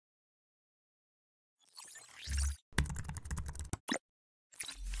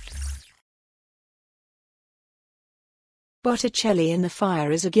Botticelli in the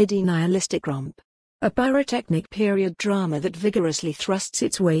Fire is a giddy nihilistic romp. A pyrotechnic period drama that vigorously thrusts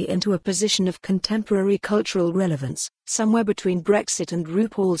its way into a position of contemporary cultural relevance, somewhere between Brexit and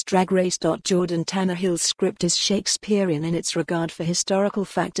RuPaul's Drag Race.Jordan. Tannahill's script is Shakespearean in its regard for historical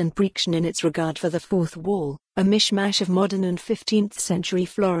fact and Brechtian in its regard for the fourth wall, a mish-mash of modern and 15th century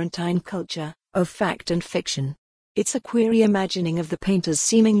Florentine culture, of fact and fiction. It's a queer imagining of the painter's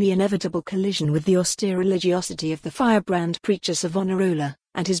seemingly inevitable collision with the austere religiosity of the firebrand preacher Savonarola,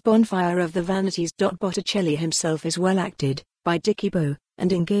 and his Bonfire of the Vanities.Botticelli himself is well acted, by Dickie Beau,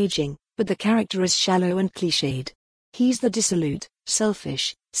 and engaging, but the character is shallow and cliched. He's the dissolute,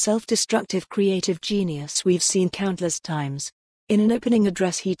 selfish, self-destructive creative genius we've seen countless times. In an opening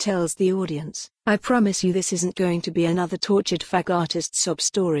address he tells the audience, "I promise you this isn't going to be another tortured fag-artist sob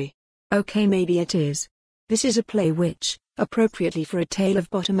story. Okay, maybe it is. This is a play which, appropriately for a tale of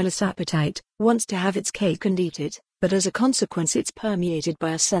bottomless appetite, wants to have its cake and eat it, but as a consequence it's permeated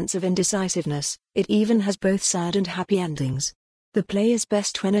by a sense of indecisiveness. It even has both sad and happy endings. The play is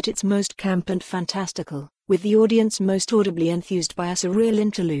best when at its most camp and fantastical, with the audience most audibly enthused by a surreal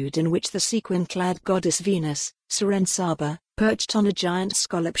interlude in which the sequin-clad goddess Venus, Sirene Saba, perched on a giant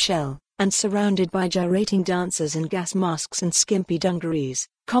scallop shell, and surrounded by gyrating dancers in gas masks and skimpy dungarees,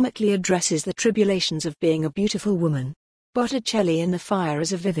 comically addresses the tribulations of being a beautiful woman. Botticelli in the Fire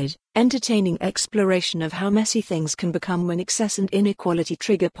is a vivid, entertaining exploration of how messy things can become when excess and inequality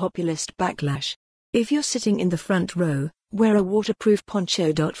trigger populist backlash. If you're sitting in the front row, wear a waterproof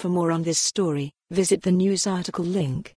poncho. For more on this story, visit the news article link.